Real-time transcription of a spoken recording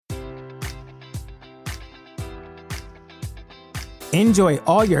Enjoy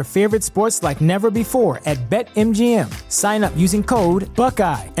all your favorite sports like never before at BetMGM. Sign up using code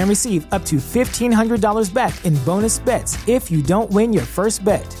Buckeye and receive up to $1,500 back in bonus bets if you don't win your first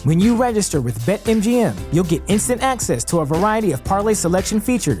bet. When you register with BetMGM, you'll get instant access to a variety of parlay selection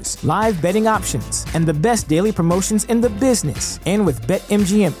features, live betting options, and the best daily promotions in the business. And with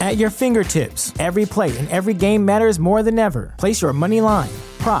BetMGM at your fingertips, every play and every game matters more than ever. Place your money line,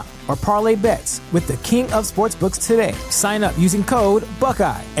 prop, or parlay bets with the king of sportsbooks today. Sign up using code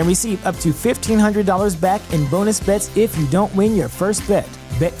Buckeye and receive up to $1,500 back in bonus bets if you don't win your first bet.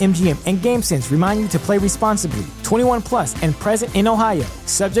 BetMGM and GameSense remind you to play responsibly. 21 plus and present in Ohio,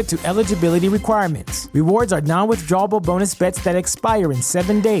 subject to eligibility requirements. Rewards are non-withdrawable bonus bets that expire in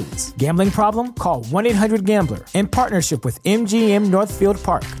 7 days. Gambling problem? Call 1-800-GAMBLER. In partnership with MGM Northfield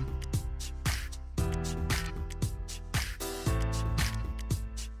Park.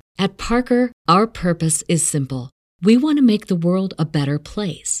 At Parker, our purpose is simple. We want to make the world a better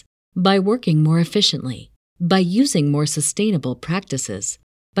place by working more efficiently, by using more sustainable practices,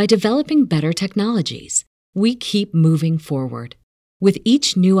 by developing better technologies. We keep moving forward. With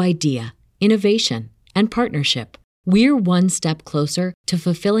each new idea, innovation, and partnership, we're one step closer to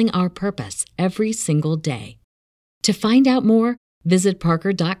fulfilling our purpose every single day. To find out more, visit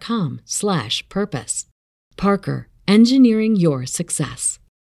parker.com/purpose. Parker, engineering your success.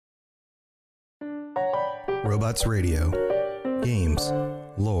 Robots Radio. Games,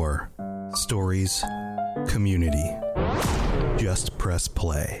 lore, stories, community. Just press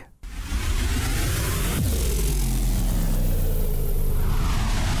play.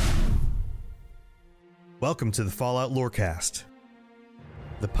 Welcome to the Fallout Lorecast,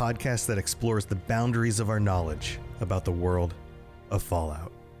 the podcast that explores the boundaries of our knowledge about the world of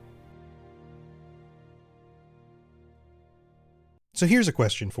Fallout. So here's a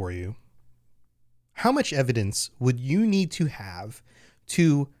question for you. How much evidence would you need to have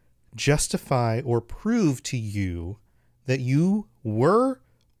to justify or prove to you that you were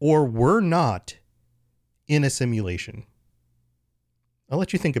or were not in a simulation? I'll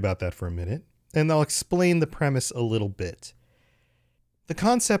let you think about that for a minute, and I'll explain the premise a little bit. The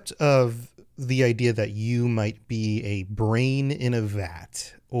concept of the idea that you might be a brain in a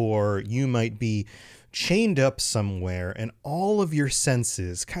vat, or you might be chained up somewhere, and all of your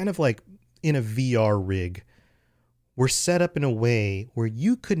senses, kind of like in a VR rig, were set up in a way where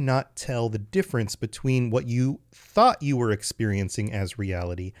you could not tell the difference between what you thought you were experiencing as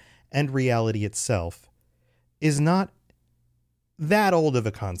reality and reality itself, is not that old of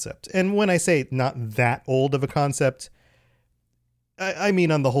a concept. And when I say not that old of a concept, I mean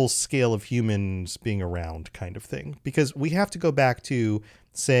on the whole scale of humans being around kind of thing. Because we have to go back to,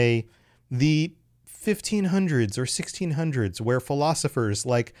 say, the 1500s or 1600s, where philosophers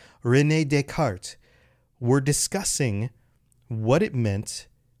like René Descartes were discussing what it meant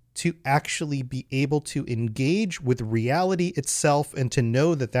to actually be able to engage with reality itself and to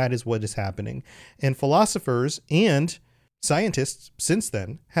know that that is what is happening. And philosophers and scientists since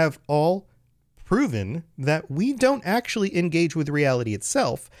then have all proven that we don't actually engage with reality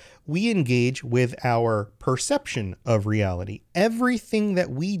itself. We engage with our perception of reality. Everything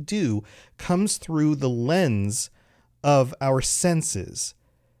that we do comes through the lens of our senses.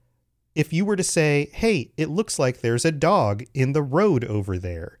 If you were to say, hey, it looks like there's a dog in the road over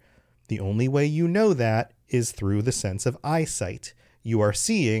there, the only way you know that is through the sense of eyesight. You are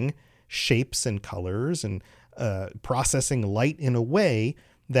seeing shapes and colors and processing light in a way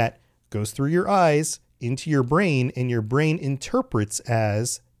that goes through your eyes into your brain, and your brain interprets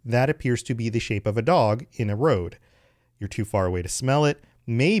as that appears to be the shape of a dog in a road. You're too far away to smell it.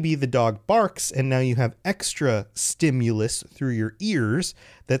 Maybe the dog barks, and now you have extra stimulus through your ears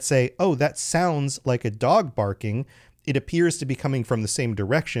that say, oh, that sounds like a dog barking. It appears to be coming from the same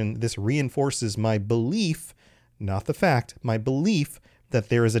direction. This reinforces my belief, not the fact, my belief that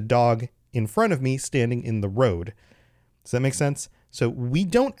there is a dog in front of me standing in the road. Does that make sense? So we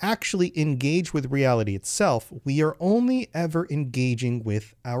don't actually engage with reality itself. We are only ever engaging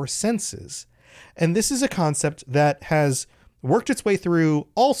with our senses. And this is a concept that has worked its way through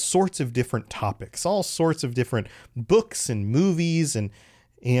all sorts of different topics, all sorts of different books and movies and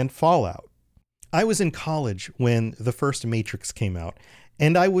Fallout. I was in college when the first Matrix came out,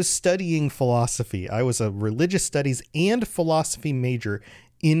 and I was studying philosophy. I was a religious studies and philosophy major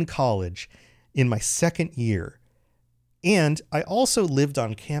in college in my second year. And I also lived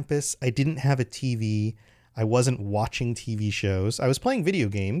on campus. I didn't have a TV. I wasn't watching TV shows. I was playing video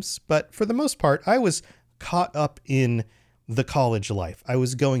games, but for the most part, I was caught up in the college life. I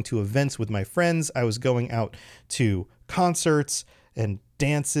was going to events with my friends. I was going out to concerts and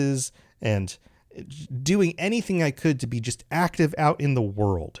dances and doing anything I could to be just active out in the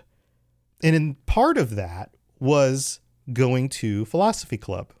world. And in part of that was going to philosophy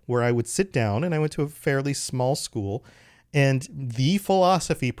club, where I would sit down, and I went to a fairly small school, and the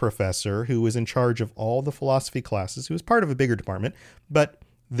philosophy professor who was in charge of all the philosophy classes, who was part of a bigger department, but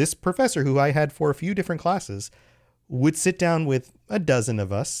this professor who I had for a few different classes would sit down with a dozen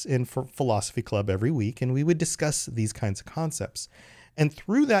of us in philosophy club every week, and we would discuss these kinds of concepts. And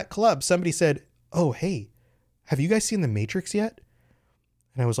through that club, somebody said, "Oh, hey, have you guys seen The Matrix yet?"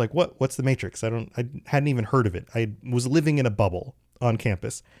 And I was like, what's The Matrix? I hadn't even heard of it. I was living in a bubble on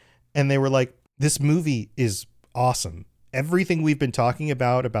campus. And they were like, "This movie is awesome. Everything we've been talking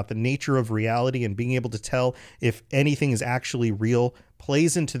about the nature of reality and being able to tell if anything is actually real,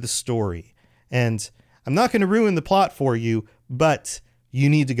 plays into the story. And I'm not going to ruin the plot for you, but you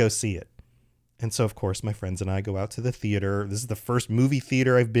need to go see it." And so, of course, my friends and I go out to the theater. This is the first movie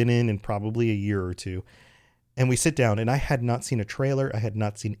theater I've been in probably a year or two. And we sit down, and I had not seen a trailer. I had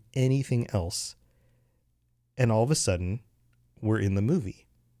not seen anything else. And all of a sudden, we're in the movie.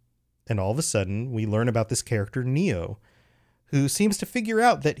 And all of a sudden, we learn about this character, Neo, who seems to figure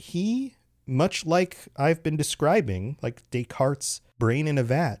out that he, much like I've been describing, like Descartes' brain in a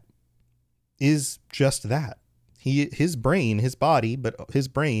vat, is just that. His brain, his body, but his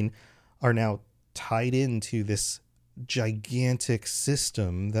brain are now tied into this gigantic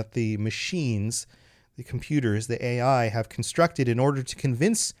system that the machines, the computers, the AI have constructed in order to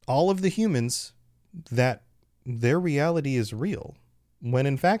convince all of the humans that their reality is real, when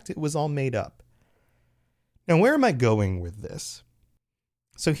in fact it was all made up. Now, where am I going with this?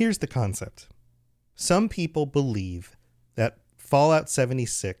 So here's the concept. Some people believe that Fallout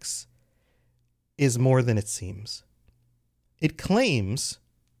 76 is more than it seems. It claims,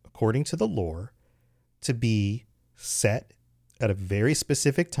 according to the lore, to be set at a very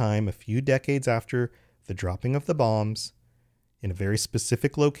specific time, a few decades after the dropping of the bombs, in a very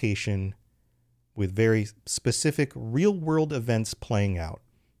specific location, with very specific real-world events playing out.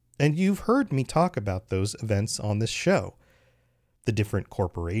 And you've heard me talk about those events on this show. The different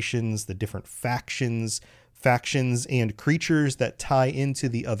corporations, the different factions and creatures that tie into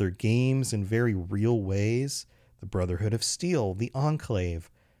the other games in very real ways. The Brotherhood of Steel, the Enclave,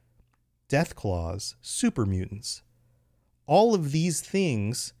 Deathclaws, super mutants. All of these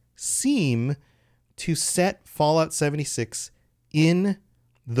things seem to set Fallout 76 in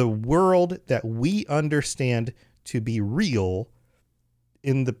the world that we understand to be real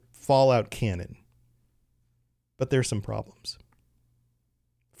in the Fallout canon. But there's some problems.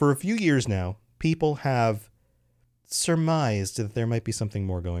 For a few years now, people have surmised that there might be something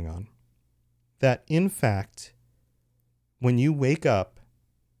more going on. That, in fact, when you wake up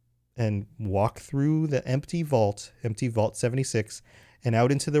and walk through the empty Vault 76, and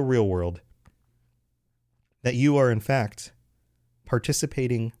out into the real world, that you are, in fact,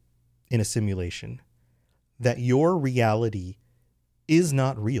 participating in a simulation. That your reality is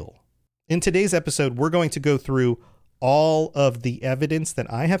not real. In today's episode, we're going to go through all of the evidence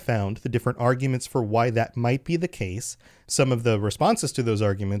that I have found, the different arguments for why that might be the case, some of the responses to those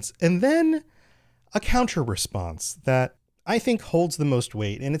arguments, and then a counter response that I think holds the most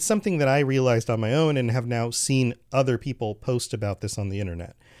weight. And it's something that I realized on my own and have now seen other people post about this on the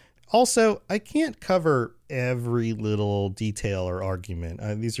internet. Also, I can't cover every little detail or argument.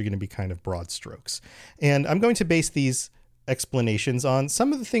 These are going to be kind of broad strokes. And I'm going to base these explanations on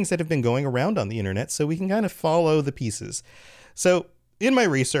some of the things that have been going around on the internet so we can kind of follow the pieces. So in my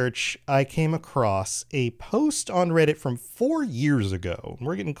research, I came across a post on Reddit from 4 years ago.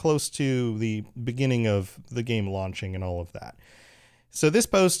 We're getting close to the beginning of the game launching and all of that. So this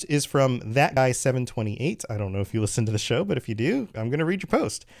post is from ThatGuy728. I don't know if you listen to the show, but if you do, I'm going to read your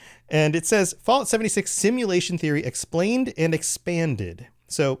post. And it says, Fallout 76 simulation theory explained and expanded.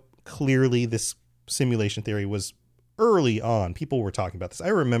 So clearly this simulation theory was early on. People were talking about this. I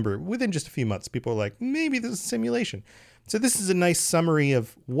remember within just a few months, people were like, maybe this is simulation. So this is a nice summary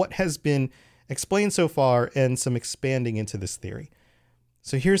of what has been explained so far and some expanding into this theory.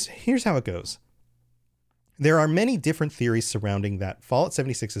 So here's how it goes. There are many different theories surrounding that Fallout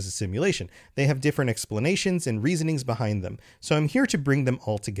 76 is a simulation. They have different explanations and reasonings behind them. So I'm here to bring them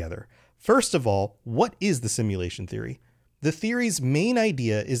all together. First of all, what is the simulation theory? The theory's main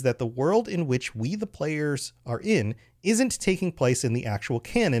idea is that the world in which we, the players, are in isn't taking place in the actual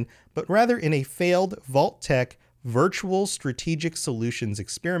canon, but rather in a failed Vault-Tec virtual strategic solutions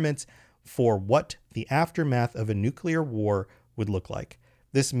experiment for what the aftermath of a nuclear war would look like.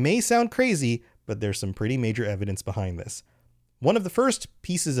 This may sound crazy, but there's some pretty major evidence behind this. One of the first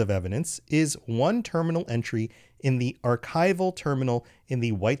pieces of evidence is one terminal entry in the archival terminal in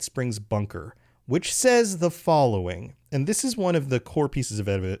the White Springs bunker. which says the following. And this is one of the core pieces of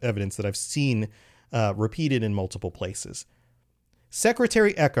evidence that I've seen repeated in multiple places.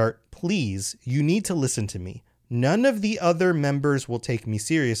 Secretary Eckhart, please, you need to listen to me. None of the other members will take me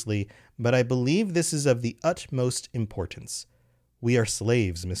seriously, but I believe this is of the utmost importance. We are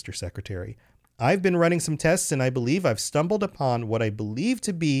slaves, Mr. Secretary. I've been running some tests, and I believe I've stumbled upon what I believe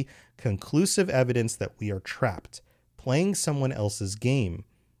to be conclusive evidence that we are trapped, playing someone else's game.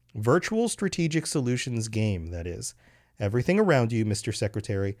 Virtual strategic solutions game, that is. Everything around you, Mr.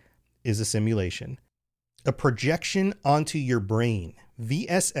 Secretary, is a simulation. A projection onto your brain.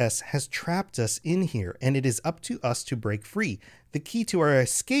 VSS has trapped us in here, and it is up to us to break free. The key to our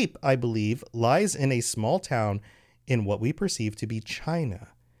escape, I believe, lies in a small town in what we perceive to be China.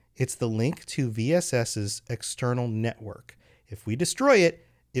 It's the link to VSS's external network. If we destroy it,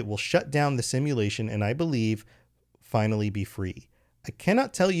 it will shut down the simulation and I believe finally be free. I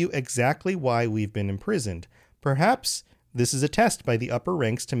cannot tell you exactly why we've been imprisoned. Perhaps this is a test by the upper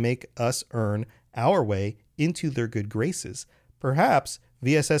ranks to make us earn our way into their good graces. Perhaps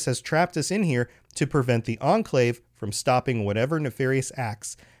VSS has trapped us in here to prevent the Enclave from stopping whatever nefarious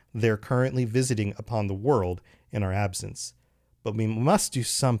acts they're currently visiting upon the world in our absence. But we must do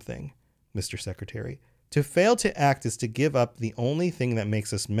something, Mr. Secretary. To fail to act is to give up the only thing that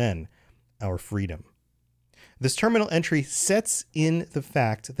makes us men, our freedom. This terminal entry sets in the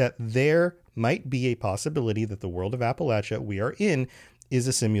fact that there might be a possibility that the world of Appalachia we are in is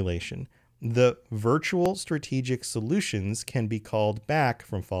a simulation. The virtual strategic solutions can be called back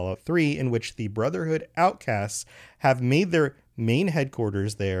from Fallout 3, in which the Brotherhood outcasts have made their main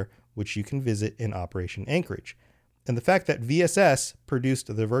headquarters there, which you can visit in Operation Anchorage. And the fact that VSS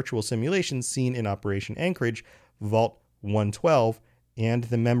produced the virtual simulations seen in Operation Anchorage, Vault 112, and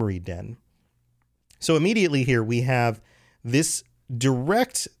the Memory Den. So immediately here we have this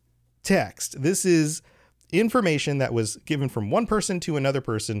direct text. This is information that was given from one person to another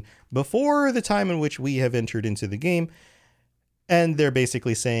person before the time in which we have entered into the game. And they're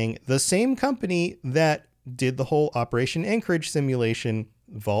basically saying the same company that did the whole Operation Anchorage simulation,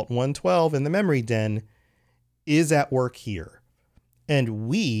 Vault 112 and the Memory Den, is at work here. And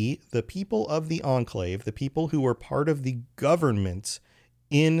we, the people of the Enclave, the people who are part of the government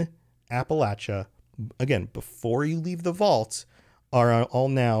in Appalachia, again, before you leave the vault, are all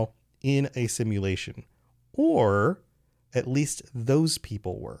now in a simulation. Or at least those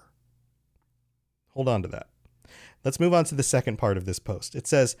people were. Hold on to that. Let's move on to the second part of this post. It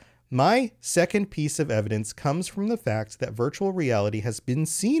says, my second piece of evidence comes from the fact that virtual reality has been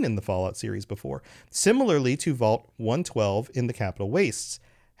seen in the Fallout series before, similarly to Vault 112 in the Capital Wastes,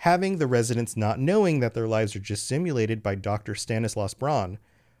 having the residents not knowing that their lives are just simulated by Dr. Stanislaus Braun,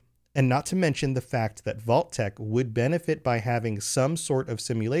 and not to mention the fact that Vault Tech would benefit by having some sort of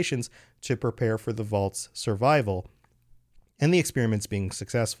simulations to prepare for the Vault's survival, and the experiments being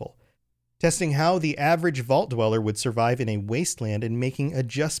successful. Testing how the average Vault dweller would survive in a wasteland and making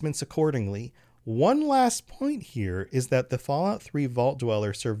adjustments accordingly. One last point here is that the Fallout 3 Vault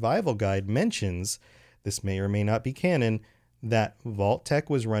Dweller Survival Guide mentions, this may or may not be canon, that Vault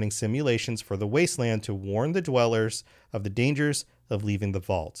Tech was running simulations for the wasteland to warn the dwellers of the dangers of leaving the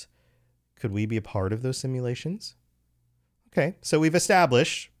vault. Could we be a part of those simulations? Okay, so we've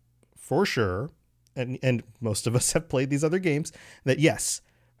established, for sure, and most of us have played these other games, that yes,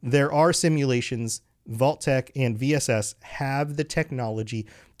 there are simulations. Vault Tech and VSS have the technology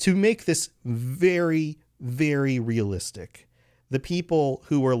to make this very, very realistic. The people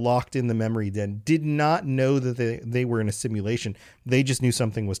who were locked in the Memory Den did not know that they were in a simulation. They just knew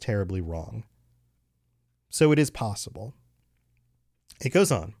something was terribly wrong. So it is possible. It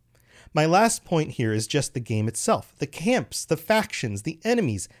goes on. My last point here is just the game itself. The camps, the factions, the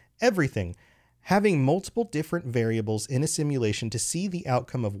enemies, everything. Having multiple different variables in a simulation to see the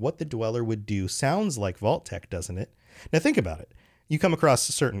outcome of what the dweller would do sounds like Vault Tech, doesn't it? Now think about it. You come across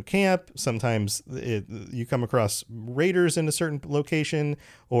a certain camp, sometimes you come across raiders in a certain location,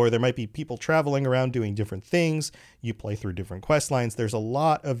 or there might be people traveling around doing different things. You play through different quest lines. There's a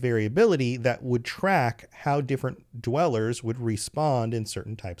lot of variability that would track how different dwellers would respond in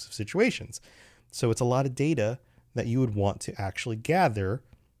certain types of situations. So it's a lot of data that you would want to actually gather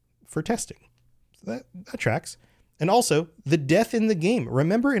for testing. That tracks. And also, the death in the game.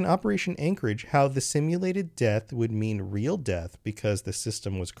 Remember in Operation Anchorage how the simulated death would mean real death because the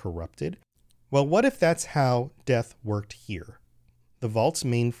system was corrupted? Well, what if that's how death worked here? The Vault's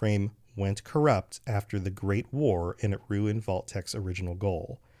mainframe went corrupt after the Great War and it ruined Vault Tech's original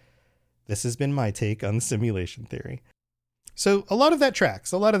goal. This has been my take on the simulation theory. So a lot of that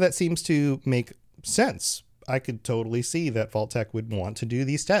tracks. A lot of that seems to make sense. I could totally see that Vault-Tec would want to do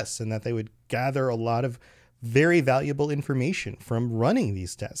these tests and that they would gather a lot of very valuable information from running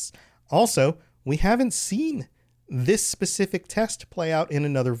these tests. Also, we haven't seen this specific test play out in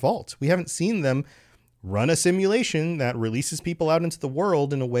another vault. We haven't seen them run a simulation that releases people out into the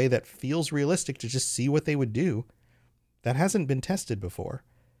world in a way that feels realistic to just see what they would do. That hasn't been tested before.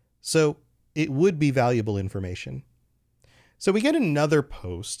 So it would be valuable information. So we get another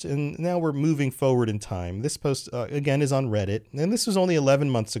post, and now we're moving forward in time. This post, again, is on Reddit, and this was only 11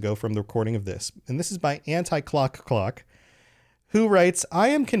 months ago from the recording of this. And this is by Anti-Clock, who writes, I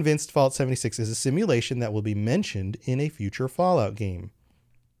am convinced Fallout 76 is a simulation that will be mentioned in a future Fallout game.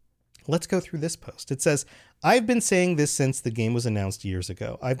 Let's go through this post. It says, I've been saying this since the game was announced years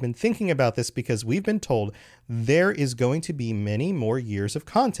ago. I've been thinking about this because we've been told there is going to be many more years of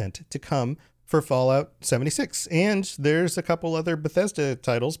content to come for Fallout 76, and there's a couple other Bethesda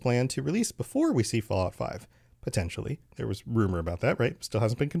titles planned to release before we see Fallout 5, potentially. There was rumor about that, right? Still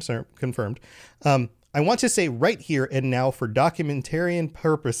hasn't been confirmed. I want to say right here and now for documentarian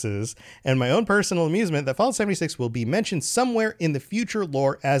purposes and my own personal amusement that Fallout 76 will be mentioned somewhere in the future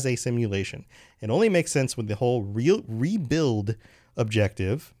lore as a simulation. It only makes sense with the whole rebuild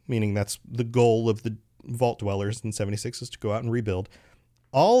objective, meaning that's the goal of the Vault Dwellers in 76 is to go out and rebuild.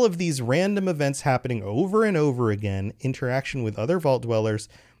 All of these random events happening over and over again, interaction with other Vault Dwellers,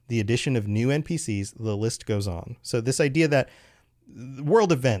 the addition of new NPCs, the list goes on. So this idea that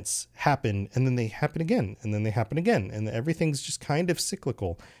world events happen and then they happen again and then they happen again and everything's just kind of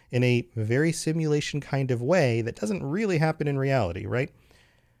cyclical in a very simulation kind of way that doesn't really happen in reality, right?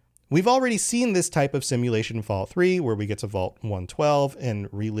 We've already seen this type of simulation in Fallout 3 where we get to Vault 112 and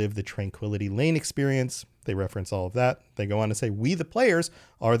relive the Tranquility Lane experience. They reference all of that. They go on to say, we the players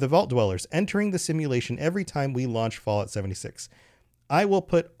are the Vault Dwellers entering the simulation every time we launch Fallout 76. I will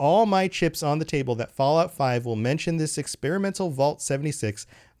put all my chips on the table that Fallout 5 will mention this experimental Vault 76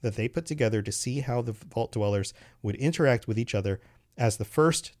 that they put together to see how the Vault Dwellers would interact with each other as the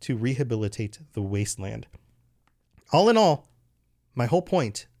first to rehabilitate the wasteland. All in all, my whole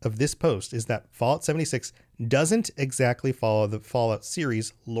point of this post is that Fallout 76 doesn't exactly follow the Fallout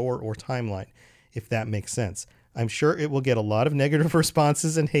series lore or timeline, if that makes sense. I'm sure it will get a lot of negative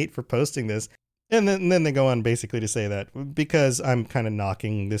responses and hate for posting this. And then they go on basically to say that because I'm kind of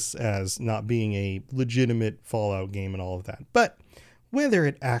knocking this as not being a legitimate Fallout game and all of that. But whether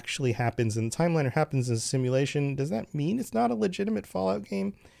it actually happens in the timeline or happens in a simulation, does that mean it's not a legitimate Fallout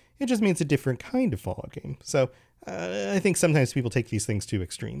game? It just means a different kind of Fallout game. So I think sometimes people take these things to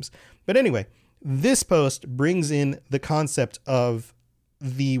extremes. But anyway, this post brings in the concept of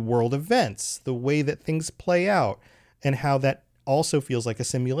the world events, the way that things play out, and how that also feels like a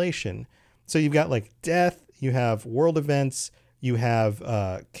simulation. So you've got like death, you have world events, you have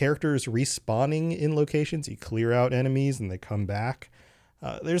characters respawning in locations. You clear out enemies and they come back.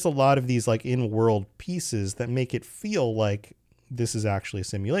 There's a lot of these like in-world pieces that make it feel like this is actually a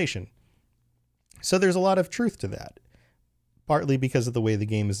simulation. So there's a lot of truth to that, partly because of the way the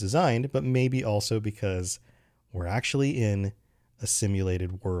game is designed, but maybe also because we're actually in a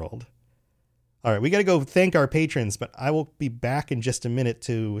simulated world. All right, we got to go thank our patrons, but I will be back in just a minute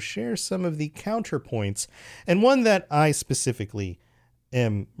to share some of the counterpoints and one that I specifically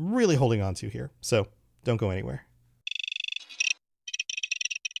am really holding on to here. So don't go anywhere.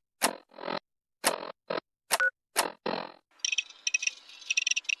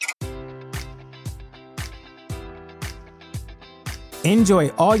 Enjoy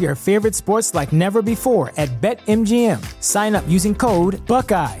all your favorite sports like never before at BetMGM. Sign up using code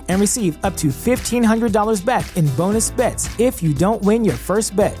Buckeye and receive up to $1,500 back in bonus bets if you don't win your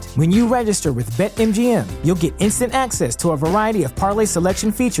first bet. When you register with BetMGM, you'll get instant access to a variety of parlay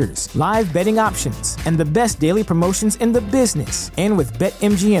selection features, live betting options, and the best daily promotions in the business. And with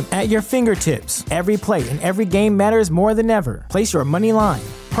BetMGM at your fingertips, every play and every game matters more than ever. Place your money line,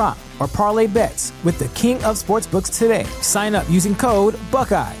 prop, or parlay bets with the king of sportsbooks today. Sign up using code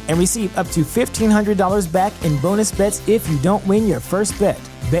Buckeye and receive up to $1,500 back in bonus bets if you don't win your first bet.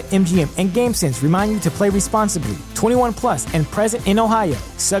 BetMGM and GameSense remind you to play responsibly. 21 plus and present in Ohio,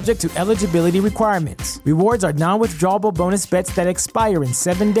 subject to eligibility requirements. Rewards are non-withdrawable bonus bets that expire in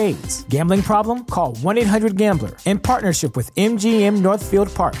 7 days. Gambling problem? Call 1-800-GAMBLER in partnership with MGM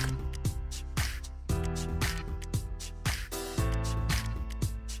Northfield Park.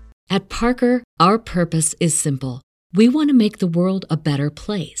 At Parker, our purpose is simple. We want to make the world a better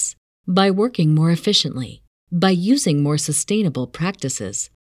place by working more efficiently, by using more sustainable practices,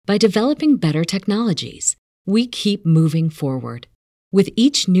 by developing better technologies. We keep moving forward. With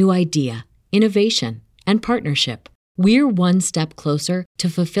each new idea, innovation, and partnership, we're one step closer to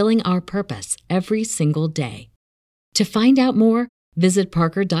fulfilling our purpose every single day. To find out more, visit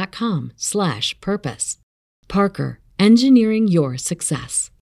parker.com/purpose. Parker, engineering your success.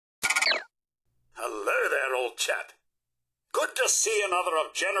 Hello there, old chap. Good to see another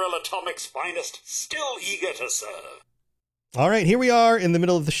of General Atomic's finest, still eager to serve. All right, here we are in the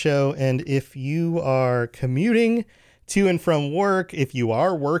middle of the show, and if you are commuting to and from work, if you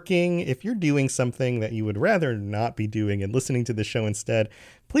are working, if you're doing something that you would rather not be doing and listening to the show instead,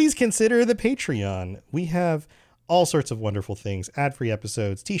 please consider the Patreon. We have all sorts of wonderful things, ad-free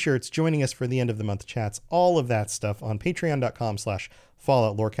episodes, t-shirts, joining us for the end of the month chats, all of that stuff on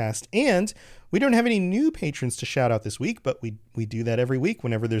patreon.com/FalloutLoreCast. And we don't have any new patrons to shout out this week, but we do that every week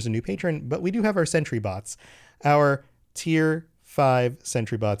whenever there's a new patron. But we do have our Sentry Bots, our Tier 5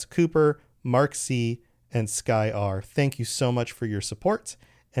 Sentry Bots, Cooper, Mark C., and Sky R. Thank you so much for your support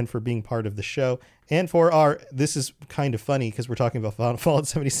and for being part of the show. And for our, this is kind of funny because we're talking about Fallout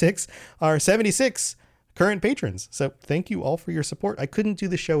 76, our 76 current patrons. So thank you all for your support. I couldn't do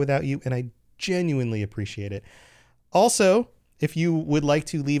the show without you, and I genuinely appreciate it. Also, if you would like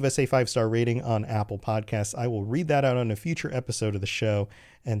to leave us a 5-star rating on Apple Podcasts, I will read that out on a future episode of the show.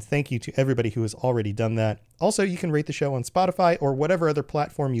 And thank you to everybody who has already done that. Also, you can rate the show on Spotify or whatever other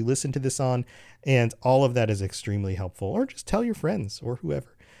platform you listen to this on. And all of that is extremely helpful. Or just tell your friends or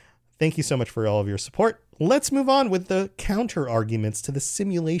whoever. Thank you so much for all of your support. Let's move on with the counter arguments to the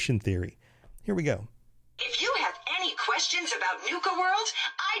simulation theory. Here we go. If you have any questions about Nuka World,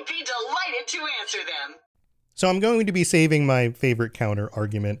 I'd be delighted to answer them. So I'm going to be saving my favorite counter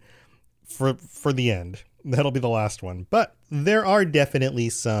argument for the end. That'll be the last one. But there are definitely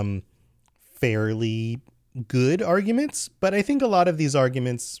some fairly good arguments, but I think a lot of these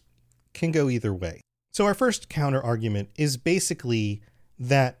arguments can go either way. So our first counter argument is basically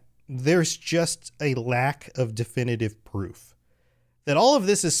that there's just a lack of definitive proof. That all of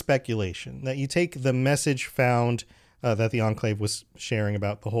this is speculation, that you take the message found that the Enclave was sharing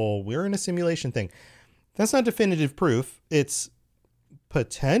about the whole we're in a simulation thing. That's not definitive proof. It's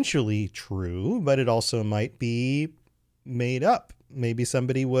potentially true, but it also might be made up. Maybe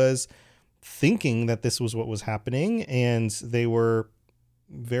somebody was thinking that this was what was happening and they were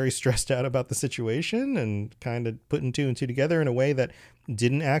very stressed out about the situation and kind of putting two and two together in a way that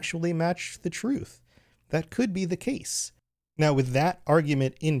didn't actually match the truth. That could be the case. Now, with that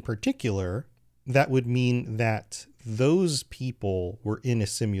argument in particular, that would mean that those people were in a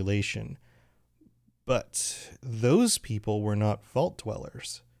simulation. But those people were not vault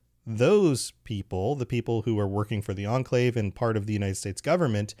dwellers. Those people, the people who were working for the Enclave and part of the United States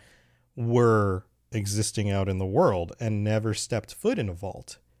government, were existing out in the world and never stepped foot in a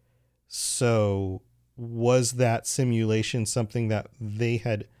vault. So was that simulation something that they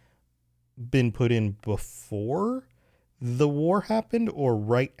had been put in before the war happened or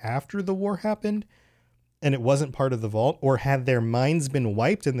right after the war happened? And it wasn't part of the vault? Or had their minds been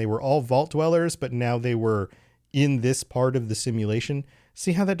wiped and they were all vault dwellers, but now they were in this part of the simulation?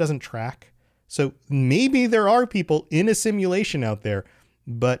 See how that doesn't track? So maybe there are people in a simulation out there,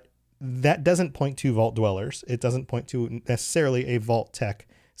 but that doesn't point to vault dwellers. It doesn't point to necessarily a vault tech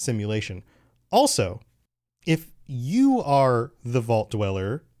simulation. Also, if you are the vault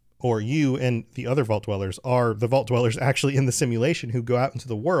dweller, or you and the other vault dwellers are the vault dwellers actually in the simulation who go out into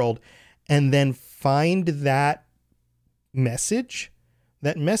the world and then find that message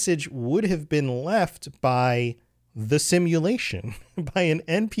would have been left by the simulation, by an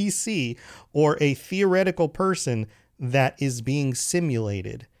NPC or a theoretical person that is being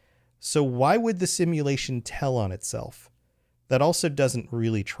simulated. So why would the simulation tell on itself? That also doesn't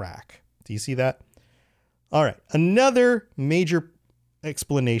really track. Do you see that? All right. Another major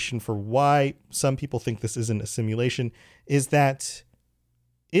explanation for why some people think this isn't a simulation is that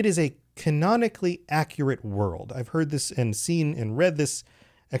it is a canonically accurate world. I've heard this and seen and read this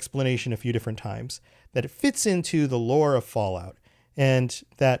explanation a few different times, that it fits into the lore of Fallout and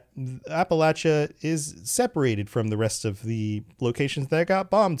that Appalachia is separated from the rest of the locations that got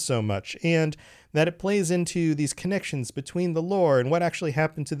bombed so much, and that it plays into these connections between the lore and what actually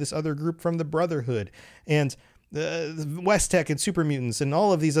happened to this other group from the Brotherhood and West Tech and Super Mutants and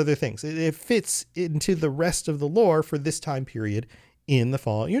all of these other things. It fits into the rest of the lore for this time period in the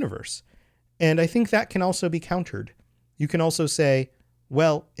Fallout universe. And I think that can also be countered. You can also say,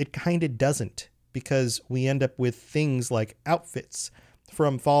 well, it kind of doesn't, because we end up with things like outfits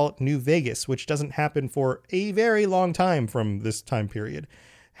from Fallout New Vegas, which doesn't happen for a very long time from this time period.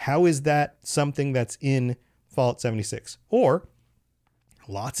 How is that something that's in Fallout 76? Or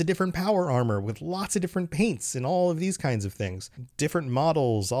Lots of different power armor with lots of different paints and all of these kinds of things. Different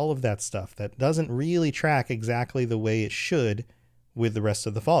models, all of that stuff that doesn't really track exactly the way it should with the rest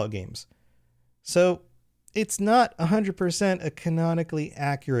of the Fallout games. So it's not 100% a canonically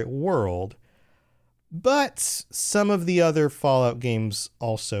accurate world, but some of the other Fallout games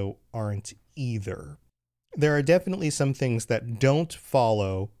also aren't either. There are definitely some things that don't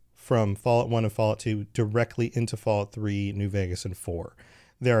follow from Fallout 1 and Fallout 2 directly into Fallout 3, New Vegas, and 4.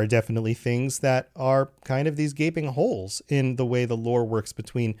 There are definitely things that are kind of these gaping holes in the way the lore works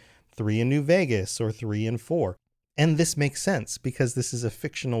between 3 and New Vegas or 3 and 4. And this makes sense because this is a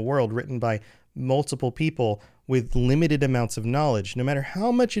fictional world written by multiple people with limited amounts of knowledge. No matter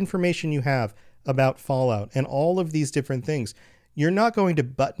how much information you have about Fallout and all of these different things, you're not going to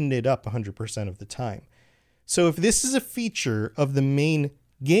button it up 100% of the time. So if this is a feature of the main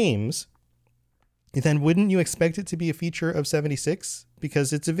games, then wouldn't you expect it to be a feature of 76?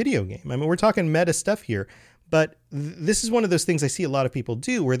 Because it's a video game. I mean, we're talking meta stuff here, but this is one of those things I see a lot of people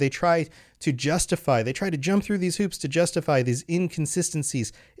do where they try to jump through these hoops to justify these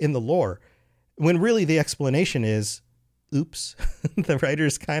inconsistencies in the lore, when really the explanation is, oops, the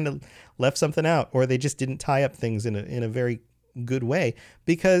writers kind of left something out, or they just didn't tie up things in a very good way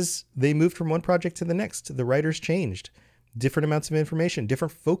because they moved from one project to the next. The writers changed. Different amounts of information,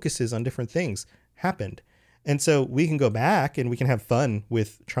 different focuses on different things happened. And so we can go back and we can have fun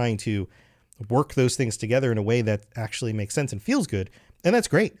with trying to work those things together in a way that actually makes sense and feels good. And that's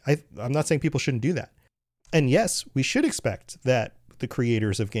great. I'm not saying people shouldn't do that. And yes, we should expect that the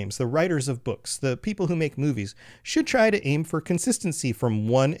creators of games, the writers of books, the people who make movies should try to aim for consistency from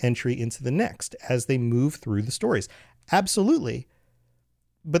one entry into the next as they move through the stories. Absolutely.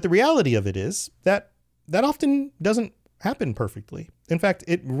 But the reality of it is that often doesn't happen perfectly. In fact,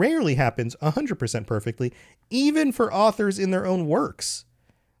 it rarely happens 100% perfectly, even for authors in their own works.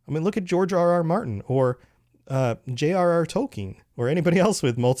 I mean, look at George R.R. Martin or J.R.R. Tolkien or anybody else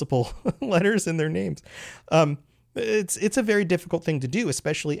with multiple letters in their names. It's a very difficult thing to do,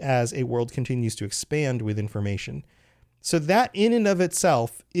 especially as a world continues to expand with information. So that in and of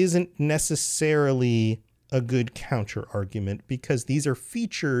itself isn't necessarily a good counter argument because these are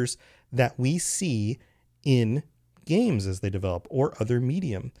features that we see in games as they develop or other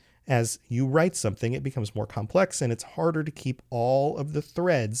medium. As you write something, it becomes more complex and it's harder to keep all of the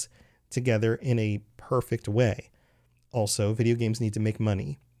threads together in a perfect way. Also, video games need to make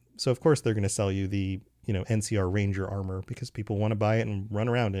money. So of course they're going to sell you the, NCR Ranger armor because people want to buy it and run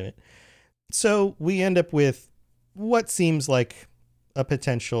around in it. So we end up with what seems like a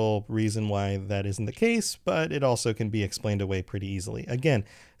potential reason why that isn't the case, but it also can be explained away pretty easily. Again,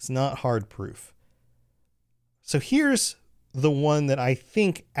 it's not hard proof. So here's the one that I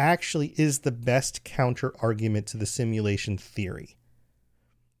think actually is the best counter argument to the simulation theory.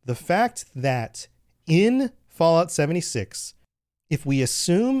 The fact that in Fallout 76, if we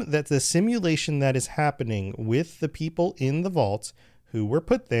assume that the simulation that is happening with the people in the vault who were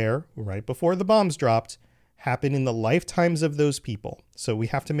put there right before the bombs dropped happen in the lifetimes of those people. So we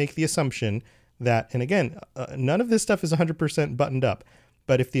have to make the assumption that, and again, none of this stuff is 100% buttoned up,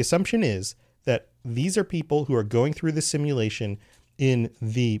 but if the assumption is that these are people who are going through the simulation in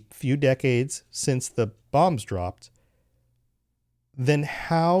the few decades since the bombs dropped, then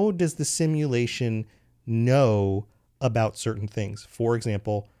how does the simulation know about certain things? For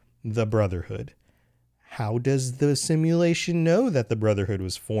example, the Brotherhood. How does the simulation know that the Brotherhood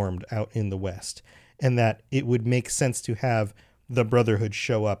was formed out in the West and that it would make sense to have the Brotherhood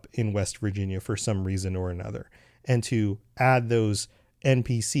show up in West Virginia for some reason or another and to add those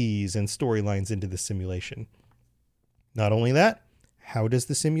NPCs and storylines into the simulation? Not only that, how does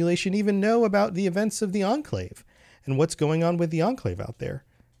the simulation even know about the events of the Enclave and what's going on with the Enclave out there?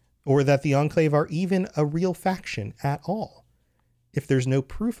 Or that the Enclave are even a real faction at all, if there's no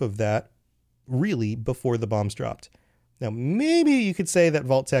proof of that really before the bombs dropped. Now, maybe you could say that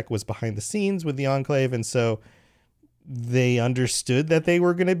Vault-Tec was behind the scenes with the Enclave, and so they understood that they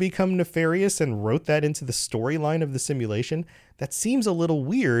were going to become nefarious and wrote that into the storyline of the simulation. That seems a little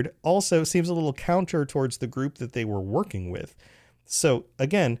weird. Also seems a little counter towards the group that they were working with. So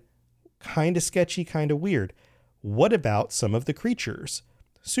again, kind of sketchy, kind of weird. What about some of the creatures?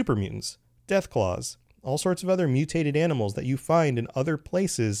 Super mutants, Deathclaws, all sorts of other mutated animals that you find in other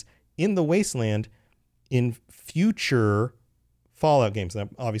places in the wasteland in future Fallout games. Now,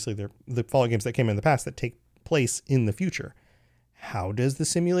 obviously, they're the Fallout games that came in the past that take place in the future. How does the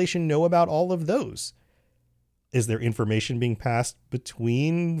simulation know about all of those? Is there information being passed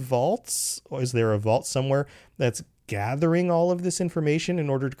between vaults? Or is there a vault somewhere that's gathering all of this information in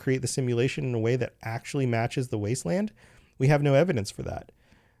order to create the simulation in a way that actually matches the wasteland? We have no evidence for that.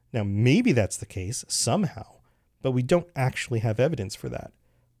 Now, maybe that's the case somehow, but we don't actually have evidence for that.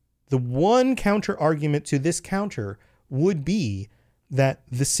 The one counter argument to this counter would be that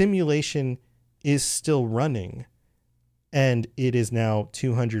the simulation is still running, and it is now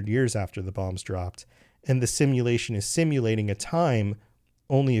 200 years after the bombs dropped, and the simulation is simulating a time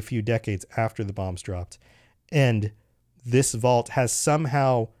only a few decades after the bombs dropped. And this vault has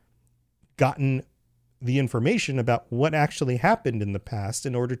somehow gotten the information about what actually happened in the past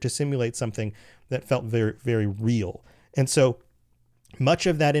in order to simulate something that felt very, very real. And so much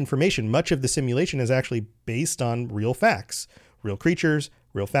of that information, much of the simulation is actually based on real facts, real creatures,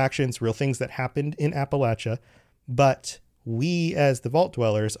 real factions, real things that happened in Appalachia. But we as the Vault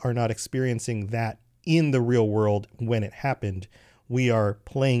Dwellers are not experiencing that in the real world when it happened. We are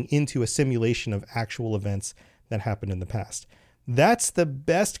playing into a simulation of actual events that happened in the past. That's the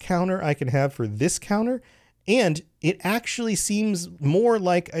best counter I can have for this counter. And it actually seems more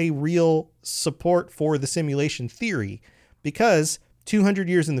like a real support for the simulation theory, because 200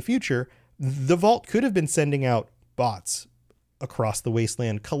 years in the future, the Vault could have been sending out bots across the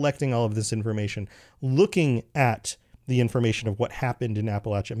wasteland, collecting all of this information, looking at the information of what happened in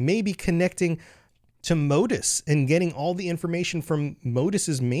Appalachia, maybe connecting to Modus and getting all the information from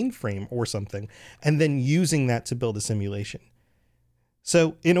Modus's mainframe or something, and then using that to build a simulation.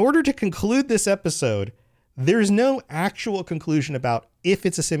 So in order to conclude this episode, there's no actual conclusion about if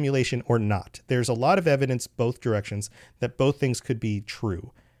it's a simulation or not. There's a lot of evidence both directions that both things could be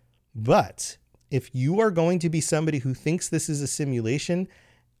true. But if you are going to be somebody who thinks this is a simulation,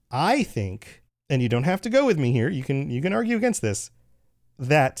 I think, and you don't have to go with me here, you can argue against this,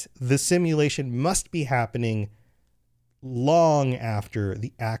 that the simulation must be happening long after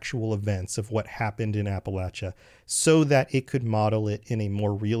the actual events of what happened in Appalachia, so that it could model it in a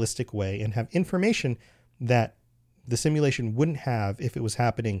more realistic way and have information that the simulation wouldn't have if it was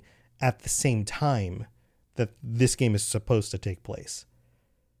happening at the same time that this game is supposed to take place.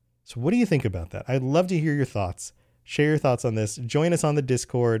 So what do you think about that? I'd love to hear your thoughts. Share your thoughts on this. Join us on the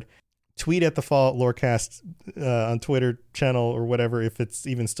Discord. Tweet at the Fallout Lorecast on Twitter channel or whatever, if it's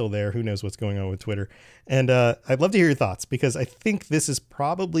even still there. Who knows what's going on with Twitter. And I'd love to hear your thoughts, because I think this is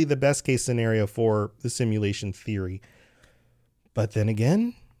probably the best case scenario for the simulation theory. But then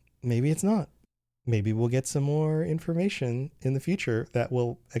again, maybe it's not. Maybe we'll get some more information in the future that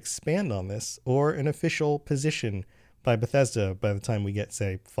will expand on this, or an official position by Bethesda by the time we get,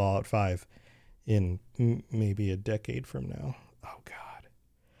 say, Fallout 5 in maybe a decade from now. Oh, God.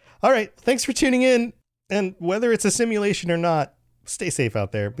 All right. Thanks for tuning in. And whether it's a simulation or not, stay safe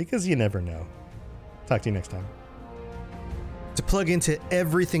out there, because you never know. Talk to you next time. To plug into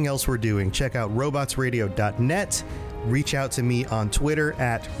everything else we're doing, check out robotsradio.net. Reach out to me on Twitter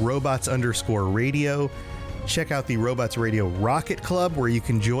at robots_radio. Check out the Robots Radio Rocket Club, where you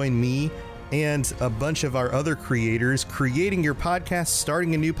can join me and a bunch of our other creators creating your podcast,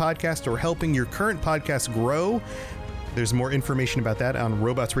 starting a new podcast, or helping your current podcast grow. There's more information about that on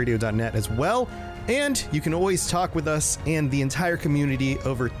robotsradio.net as well. And you can always talk with us and the entire community,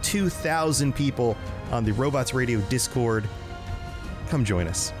 over 2,000 people on the Robots Radio Discord. Come join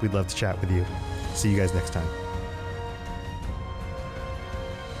us. We'd love to chat with you. See you guys next time.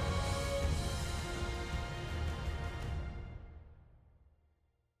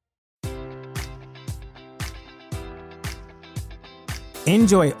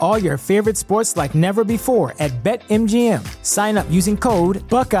 Enjoy all your favorite sports like never before at BetMGM. Sign up using code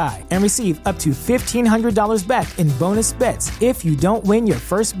Buckeye and receive up to $1,500 back in bonus bets if you don't win your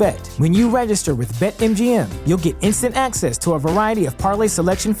first bet. When you register with BetMGM, you'll get instant access to a variety of parlay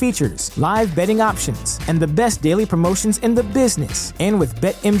selection features, live betting options, and the best daily promotions in the business. And with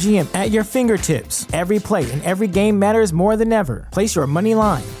BetMGM at your fingertips, every play and every game matters more than ever. Place your money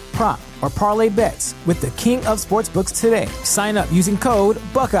line, prop, or parlay bets with the king of sportsbooks today. Sign up using code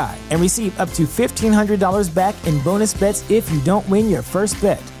Buckeye and receive up to $1,500 back in bonus bets if you don't win your first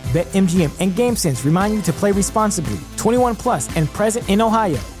bet. BetMGM and GameSense remind you to play responsibly. 21 plus and present in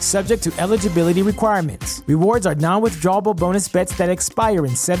Ohio, subject to eligibility requirements. Rewards are non-withdrawable bonus bets that expire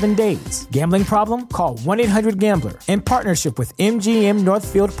in 7 days. Gambling problem? Call 1-800-GAMBLER in partnership with MGM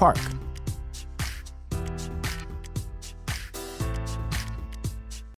Northfield Park.